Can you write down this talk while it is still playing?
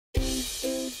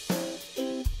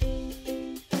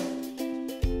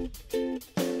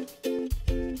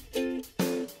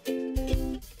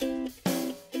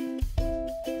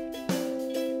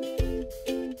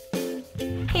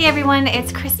Hey everyone,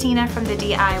 it's Christina from the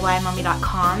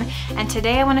DIYMommy.com, and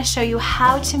today I want to show you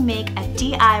how to make a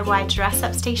DIY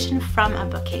dress-up station from a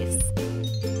bookcase.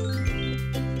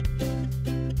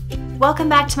 Welcome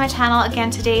back to my channel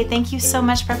again today. Thank you so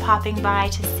much for popping by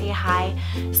to say hi.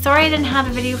 Sorry I didn't have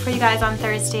a video for you guys on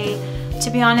Thursday.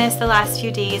 To be honest, the last few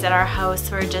days at our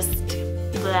house were just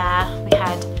blah. We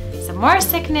had some more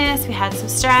sickness, we had some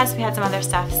stress, we had some other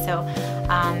stuff, so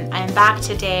I'm back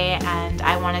today and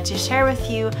I wanted to share with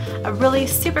you a really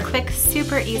super quick,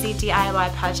 super easy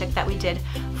DIY project that we did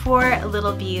for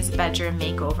Little Bee's bedroom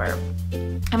makeover.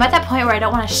 I'm at that point where I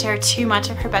don't want to share too much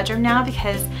of her bedroom now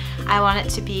because I want it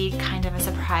to be kind of a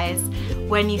surprise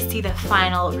when you see the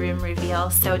final room reveal.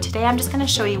 So today I'm just going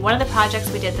to show you one of the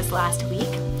projects we did this last week.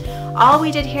 All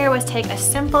we did here was take a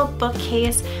simple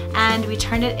bookcase and we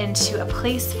turned it into a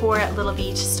place for Little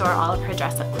Bee to store all of her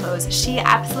dress-up clothes. She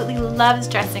absolutely loves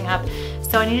dressing up,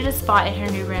 so I needed a spot in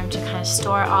her new room to kind of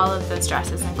store all of those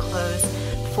dresses and clothes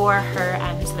for her,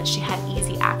 and so that she had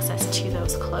easy access to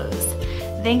those clothes.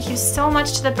 Thank you so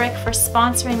much to The Brick for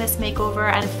sponsoring this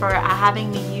makeover and for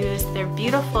having me use their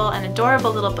beautiful and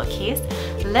adorable little bookcase.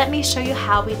 Let me show you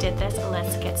how we did this.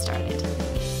 Let's get started.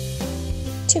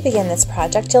 To begin this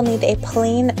project, you'll need a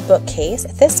plain bookcase.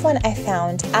 This one I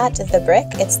found at The Brick.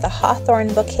 It's the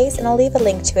Hawthorne bookcase, and I'll leave a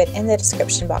link to it in the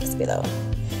description box below.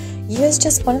 Use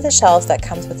just one of the shelves that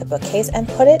comes with the bookcase and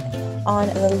put it on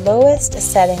the lowest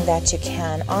setting that you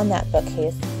can on that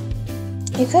bookcase.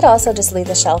 You could also just leave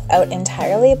the shelf out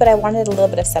entirely, but I wanted a little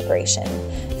bit of separation.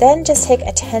 Then just take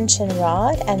a tension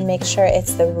rod and make sure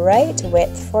it's the right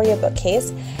width for your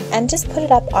bookcase, and just put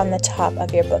it up on the top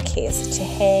of your bookcase to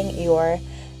hang your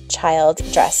child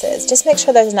dresses. Just make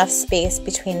sure there's enough space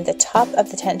between the top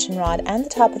of the tension rod and the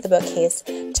top of the bookcase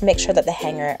to make sure that the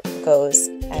hanger goes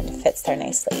and fits there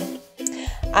nicely.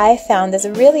 I found this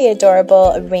really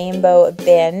adorable rainbow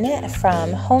bin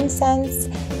from HomeSense,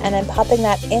 and I'm popping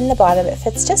that in the bottom. It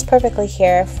fits just perfectly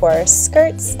here for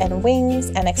skirts and wings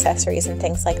and accessories and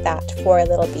things like that for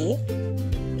Little Bee.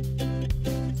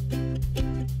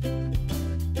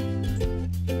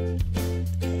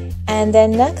 And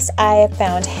then next I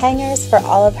found hangers for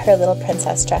all of her little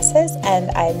princess dresses,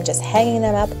 and I'm just hanging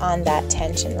them up on that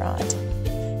tension rod.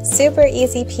 Super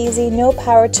easy peasy, no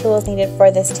power tools needed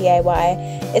for this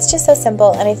DIY. It's just so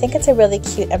simple, and I think it's a really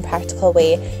cute and practical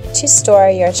way to store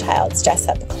your child's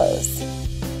dress-up clothes.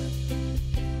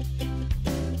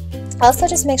 Also,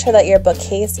 just make sure that your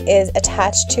bookcase is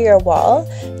attached to your wall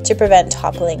to prevent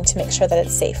toppling, to make sure that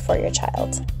it's safe for your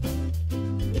child.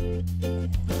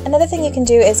 Another thing you can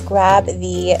do is grab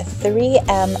the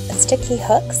 3M sticky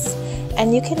hooks,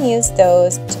 and you can use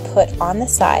those to put on the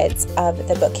sides of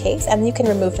the bookcase, and you can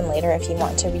remove them later if you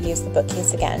want to reuse the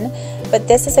bookcase again. But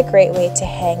this is a great way to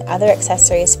hang other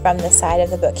accessories from the side of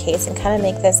the bookcase and kind of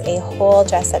make this a whole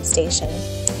dress-up station.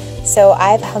 So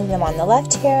I've hung them on the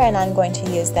left here, and I'm going to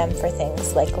use them for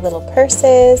things like little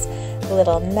purses,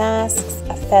 little masks,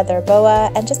 a feather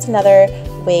boa, and just another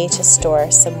way to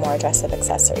store some more dress-up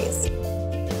accessories.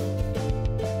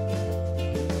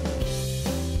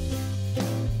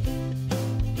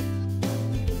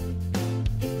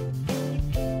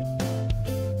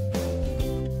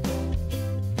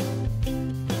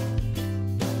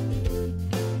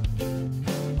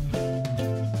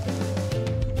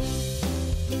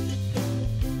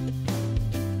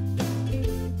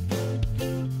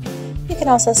 You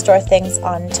can also store things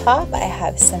on top. I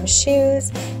have some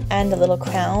shoes and a little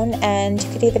crown, and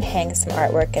you could even hang some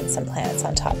artwork and some plants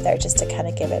on top there just to kind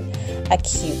of give it a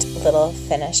cute little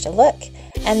finished look.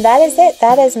 And that is it.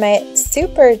 That is my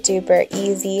super duper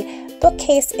easy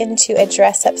bookcase into a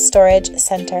dress-up storage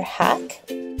center hack.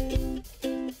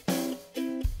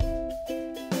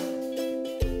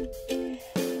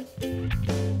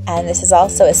 And this is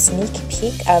also a sneak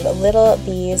peek of Little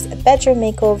Bee's bedroom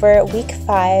makeover week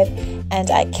 5, and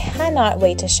I cannot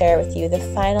wait to share with you the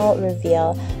final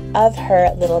reveal of her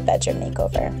little bedroom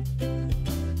makeover.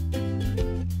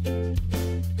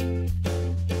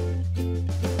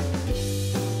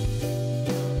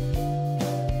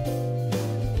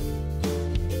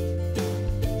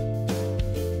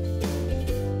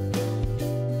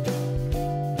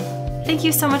 Thank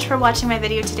you so much for watching my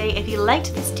video today. If you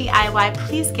liked this DIY,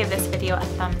 please give this video a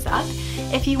thumbs up.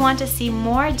 If you want to see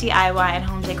more DIY and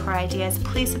home decor ideas,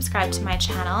 please subscribe to my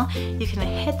channel. You can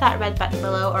hit that red button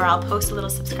below, or I'll post a little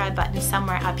subscribe button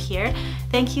somewhere up here.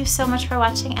 Thank you so much for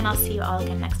watching, and I'll see you all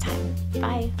again next time.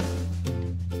 Bye!